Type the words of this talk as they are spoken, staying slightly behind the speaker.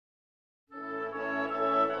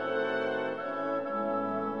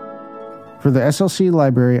For the SLC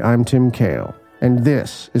Library, I'm Tim Kail, and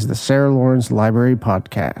this is the Sarah Lawrence Library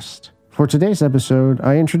Podcast. For today's episode,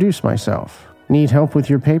 I introduce myself. Need help with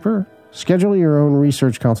your paper? Schedule your own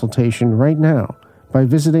research consultation right now by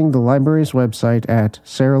visiting the library's website at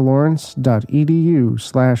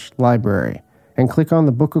sarahlawrence.edu/library and click on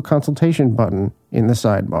the Book a Consultation button in the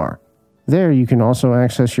sidebar. There you can also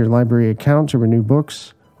access your library account to renew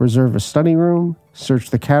books, reserve a study room, search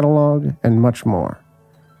the catalog, and much more.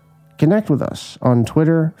 Connect with us on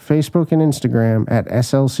Twitter, Facebook, and Instagram at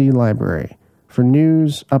SLC Library for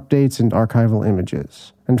news, updates, and archival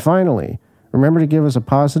images. And finally, remember to give us a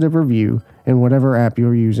positive review in whatever app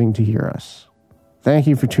you're using to hear us. Thank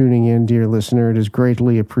you for tuning in, dear listener. It is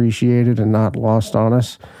greatly appreciated and not lost on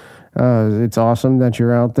us. It's awesome that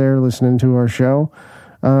you're out there listening to our show.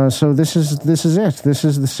 So this is it. This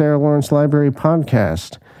is the Sarah Lawrence Library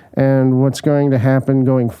Podcast. And what's going to happen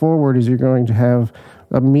going forward is you're going to have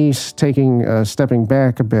me stepping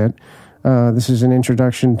back a bit. This is an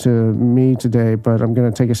introduction to me today, but I'm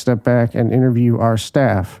going to take a step back and interview our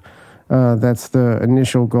staff. That's the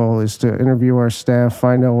initial goal, is to interview our staff,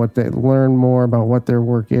 find out learn more about what their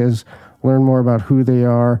work is, learn more about who they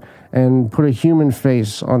are, and put a human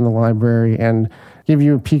face on the library and give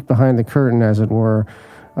you a peek behind the curtain, as it were,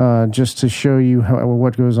 just to show you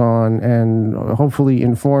what goes on and hopefully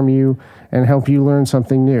inform you and help you learn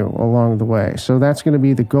something new along the way. So that's going to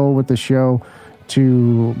be the goal with the show,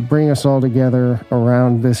 to bring us all together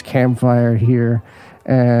around this campfire here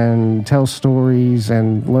and tell stories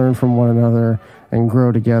and learn from one another and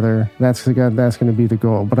grow together. That's going to be the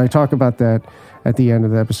goal. But I talk about that at the end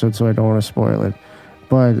of the episode, so I don't want to spoil it.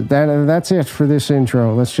 But that's it for this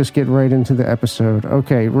intro. Let's just get right into the episode.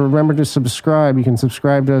 Okay, remember to subscribe. You can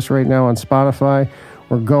subscribe to us right now on Spotify.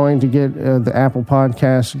 We're going to get the Apple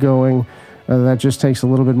Podcasts going. That just takes a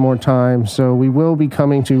little bit more time. So we will be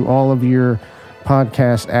coming to all of your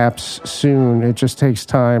podcast apps soon. It just takes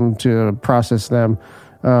time to process them.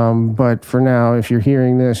 But for now, if you're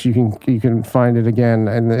hearing this, you can find it again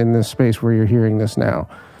in the space where you're hearing this now.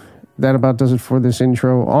 That about does it for this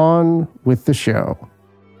intro. On with the show.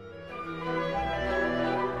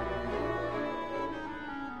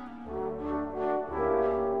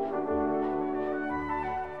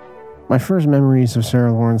 My first memories of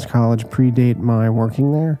Sarah Lawrence College predate my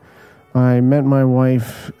working there. I met my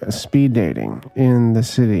wife speed dating in the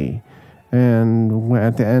city, and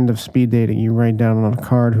at the end of speed dating, you write down on a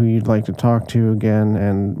card who you'd like to talk to again,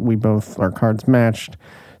 and our cards matched,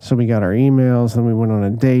 so we got our emails, then we went on a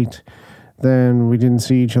date, then we didn't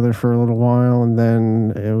see each other for a little while, and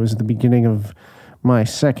then it was the beginning of my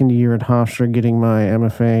second year at Hofstra getting my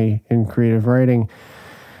MFA in creative writing.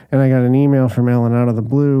 And I got an email from Ellen out of the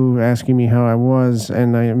blue asking me how I was,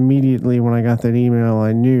 and I immediately, when I got that email,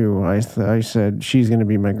 I knew. I said, she's going to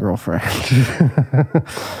be my girlfriend.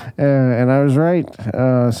 And I was right.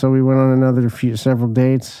 So we went on several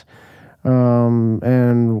dates.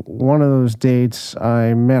 And one of those dates,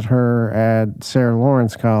 I met her at Sarah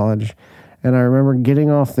Lawrence College, and I remember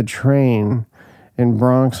getting off the train in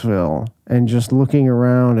Bronxville and just looking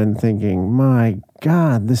around and thinking, my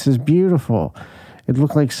God, this is beautiful. It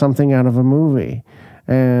looked like something out of a movie.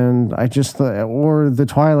 And I just thought, or the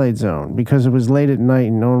Twilight Zone, because it was late at night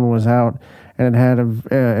and no one was out. And it had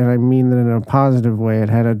and I mean that in a positive way, it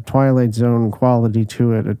had a Twilight Zone quality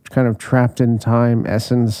to it, a kind of trapped in time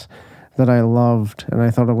essence that I loved. And I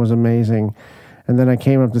thought it was amazing. And then I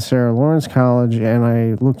came up to Sarah Lawrence College and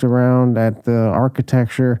I looked around at the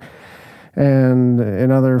architecture. And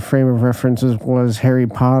another frame of references was Harry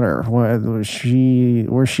Potter. Where she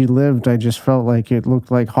lived, I just felt like it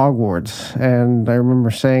looked like Hogwarts. And I remember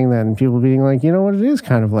saying that and people being like, you know what, it is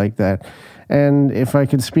kind of like that. And if I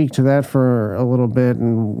could speak to that for a little bit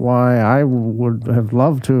and why I would have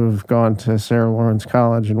loved to have gone to Sarah Lawrence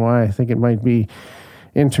College and why I think it might be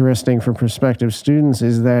interesting for prospective students,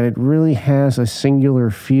 is that it really has a singular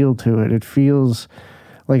feel to it. It feels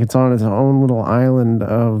like it's on its own little island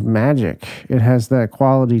of magic. It has that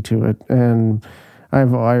quality to it, and I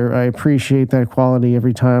appreciate that quality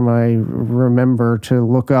every time I remember to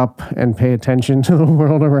look up and pay attention to the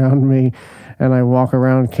world around me, and I walk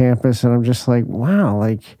around campus, and I'm just like, wow,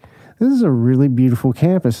 like, this is a really beautiful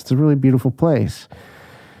campus. It's a really beautiful place.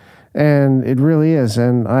 And it really is,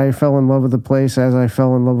 and I fell in love with the place as I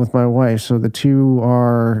fell in love with my wife, so the two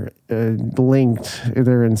are linked.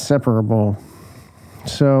 They're inseparable.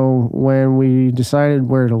 So when we decided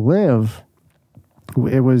where to live,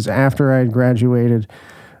 it was after I had graduated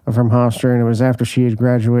from Hofstra, and it was after she had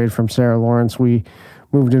graduated from Sarah Lawrence. We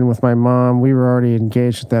moved in with my mom. We were already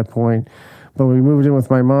engaged at that point, but we moved in with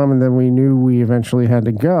my mom, and then we knew we eventually had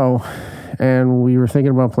to go. and we were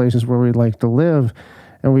thinking about places where we'd like to live.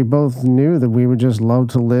 And we both knew that we would just love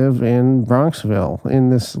to live in Bronxville,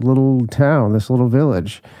 in this little town, this little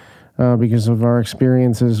village, because of our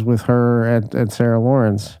experiences with her at Sarah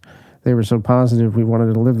Lawrence. They were so positive we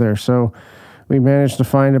wanted to live there. So we managed to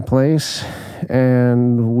find a place,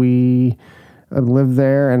 and we lived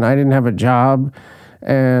there, and I didn't have a job,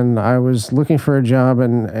 and I was looking for a job,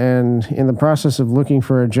 and in the process of looking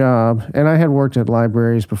for a job, and I had worked at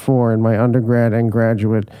libraries before in my undergrad and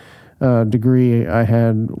graduate degree. I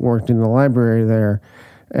had worked in the library there,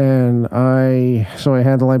 and so I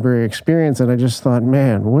had the library experience, and I just thought,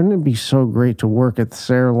 man, wouldn't it be so great to work at the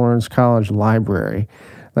Sarah Lawrence College Library?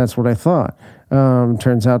 That's what I thought.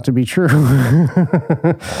 Turns out to be true.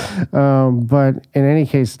 But in any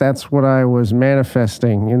case, that's what I was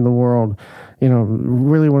manifesting in the world.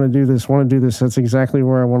 Really want to do this. That's exactly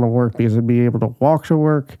where I want to work, because I'd be able to walk to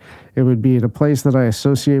work. It would be at a place that I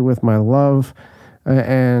associate with my love.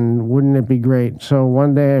 And wouldn't it be great? So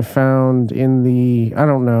one day I found in the,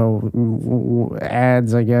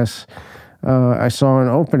 ads, I guess, I saw an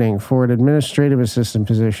opening for an administrative assistant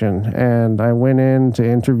position, and I went in to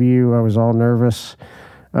interview. I was all nervous,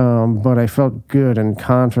 but I felt good and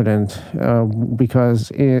confident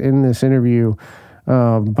because in this interview,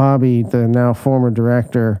 Bobby, the now former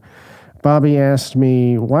director, Bobby asked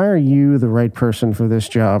me, "Why are you the right person for this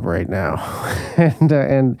job right now?"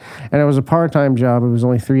 and it was a part-time job. It was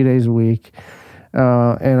only 3 days a week.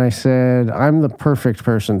 And I said, "I'm the perfect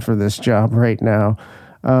person for this job right now."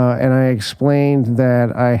 And I explained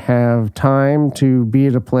that I have time to be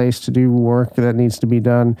at a place to do work that needs to be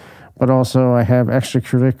done, but also I have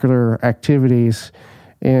extracurricular activities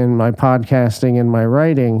in my podcasting and my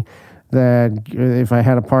writing that if I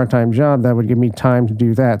had a part-time job, that would give me time to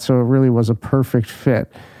do that. So it really was a perfect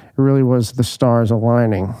fit. It really was the stars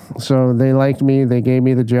aligning. So they liked me. They gave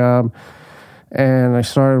me the job. And I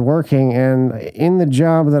started working. And in the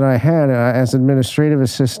job that I had as administrative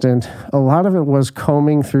assistant, a lot of it was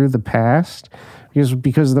combing through the past.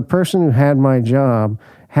 Because the person who had my job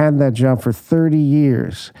had that job for 30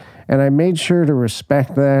 years. And I made sure to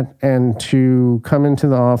respect that and to come into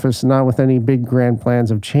the office not with any big grand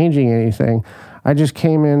plans of changing anything. I just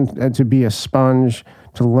came in to be a sponge,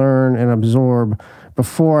 to learn and absorb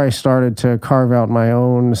before I started to carve out my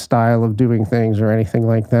own style of doing things or anything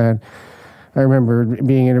like that. I remember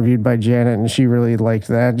being interviewed by Janet, and she really liked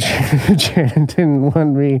that. Janet didn't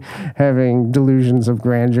want me having delusions of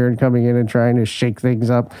grandeur and coming in and trying to shake things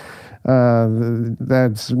up.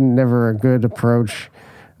 That's never a good approach.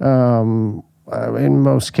 In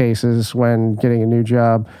most cases when getting a new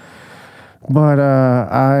job. But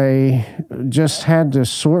I just had to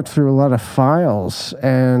sort through a lot of files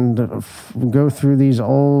and go through these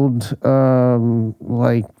old, not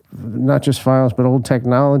just files, but old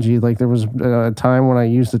technology. Like there was a time when I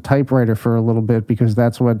used a typewriter for a little bit because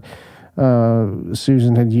that's what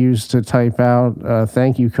Susan had used to type out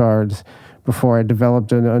thank you cards before I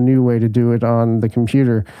developed a new way to do it on the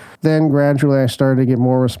computer. Then gradually I started to get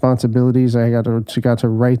more responsibilities. I got to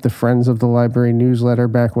write the Friends of the Library newsletter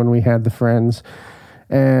back when we had the Friends,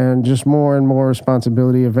 and just more and more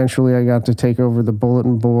responsibility. Eventually I got to take over the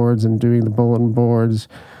bulletin boards and doing the bulletin boards.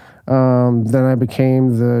 Then I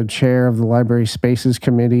became the chair of the Library Spaces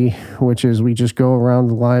Committee, which is we just go around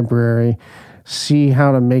the library, see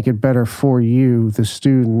how to make it better for you, the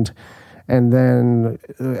student, and then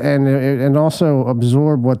and also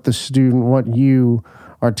absorb what you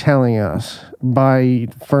are telling us by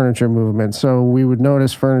furniture movement. So we would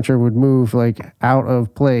notice furniture would move like out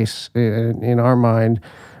of place in our mind,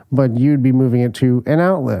 but you'd be moving it to an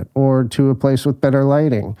outlet or to a place with better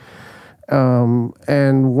lighting.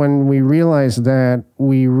 And when we realized that,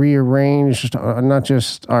 we rearranged not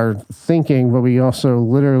just our thinking, but we also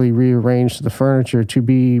literally rearranged the furniture to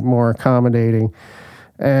be more accommodating.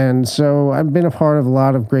 And so I've been a part of a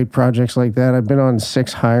lot of great projects like that. I've been on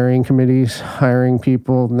 6 hiring committees, hiring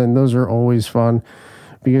people, and then those are always fun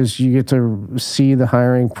because you get to see the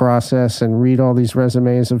hiring process and read all these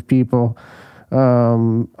resumes of people.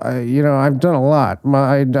 I've done a lot.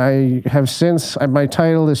 My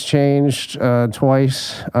title has changed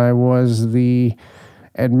twice. I was the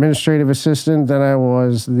administrative assistant, then I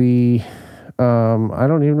was the, I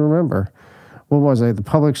don't even remember. What was I? The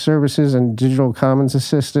Public Services and Digital Commons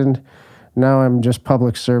Assistant. Now I'm just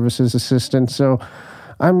Public Services Assistant. So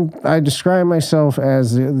I describe myself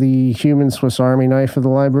as the human Swiss Army knife of the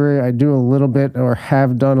library. I do a little bit or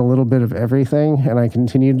have done a little bit of everything, and I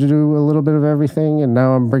continue to do a little bit of everything, and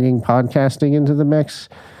now I'm bringing podcasting into the mix.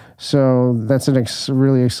 So that's a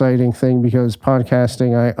really exciting thing because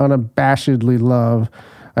podcasting I unabashedly love.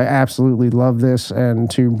 I absolutely love this, and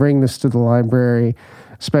to bring this to the library,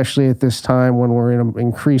 especially at this time when we're in an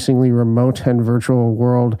increasingly remote and virtual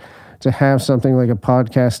world, to have something like a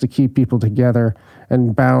podcast to keep people together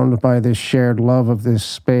and bound by this shared love of this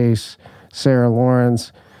space, Sarah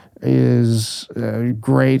Lawrence, is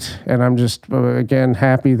great. And I'm just, again,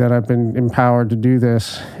 happy that I've been empowered to do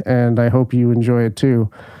this, and I hope you enjoy it too.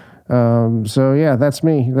 So yeah, that's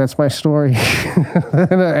me. That's my story,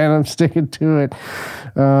 and I'm sticking to it.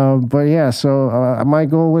 But yeah, so my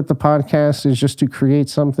goal with the podcast is just to create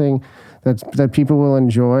something that people will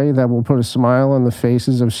enjoy, that will put a smile on the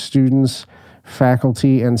faces of students,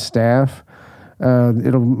 faculty, and staff.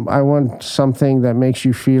 I want something that makes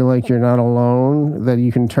you feel like you're not alone, that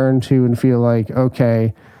you can turn to and feel like,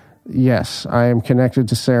 okay, yes, I am connected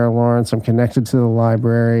to Sarah Lawrence. I'm connected to the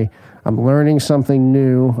library. I'm learning something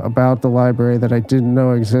new about the library that I didn't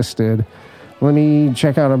know existed. Let me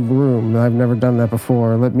check out a room. I've never done that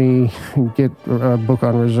before. Let me get a book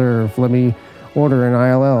on reserve. Let me order an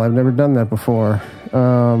ILL. I've never done that before.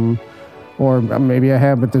 Or maybe I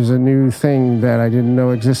have, but there's a new thing that I didn't know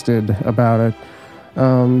existed about it.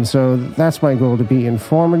 So that's my goal, to be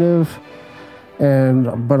informative,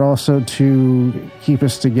 but also to keep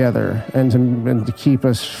us together and to keep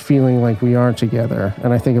us feeling like we are together.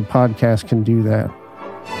 And I think a podcast can do that.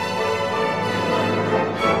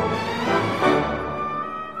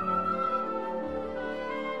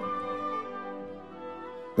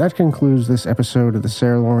 That concludes this episode of the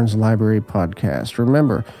Sarah Lawrence Library Podcast.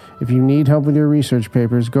 Remember, if you need help with your research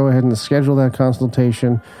papers, go ahead and schedule that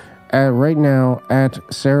consultation right now at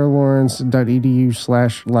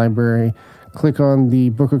sarahlawrence.edu/library. Click on the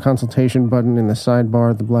Book a Consultation button in the sidebar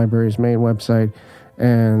of the library's main website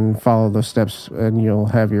and follow those steps, and you'll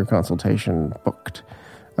have your consultation booked.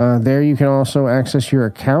 There you can also access your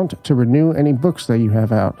account to renew any books that you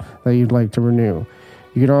have out that you'd like to renew.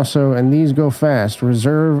 You can also, and these go fast,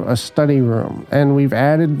 reserve a study room. And we've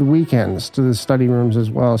added the weekends to the study rooms as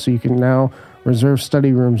well, so you can now reserve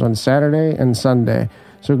study rooms on Saturday and Sunday.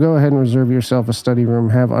 So go ahead and reserve yourself a study room,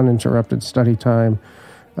 have uninterrupted study time.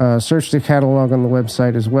 Search the catalog on the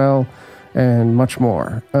website as well, and much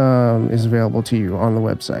more is available to you on the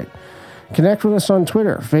website. Connect with us on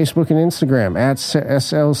Twitter, Facebook, and Instagram at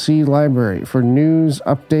SLC Library for news,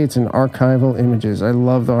 updates, and archival images. I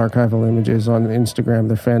love the archival images on Instagram.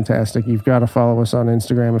 They're fantastic. You've got to follow us on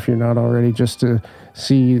Instagram if you're not already, just to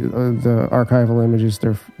see the archival images.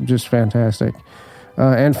 They're just fantastic.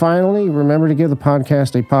 And finally, remember to give the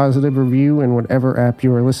podcast a positive review in whatever app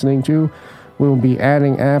you are listening to. We'll be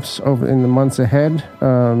adding apps over in the months ahead,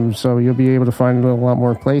 so you'll be able to find it in a lot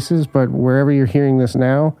more places. But wherever you're hearing this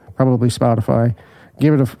now, probably Spotify,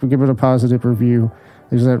 give it a positive review,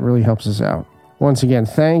 because that really helps us out. Once again,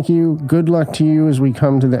 thank you. Good luck to you as we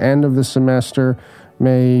come to the end of the semester.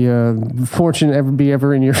 May fortune be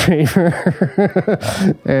ever in your favor,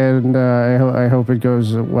 and I hope it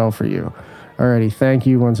goes well for you. Alrighty, thank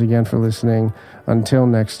you once again for listening. Until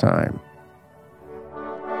next time.